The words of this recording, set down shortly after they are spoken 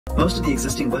Most of the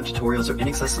existing web tutorials are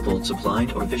inaccessible to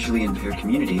blind or visually impaired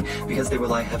community because they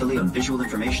rely heavily on visual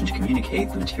information to communicate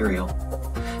the material.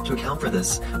 To account for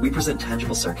this, we present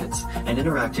TangibleCircuits, an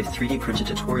interactive 3D printed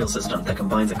tutorial system that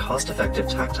combines a cost-effective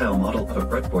tactile model of a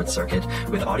breadboard circuit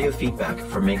with audio feedback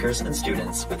for makers and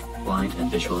students with blind and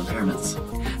visual impairments.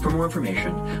 For more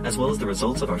information, as well as the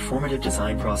results of our formative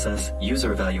design process,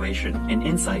 user evaluation, and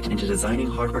insight into designing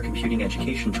hardware computing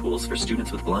education tools for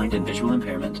students with blind and visual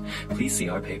impairment, please see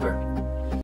our paper.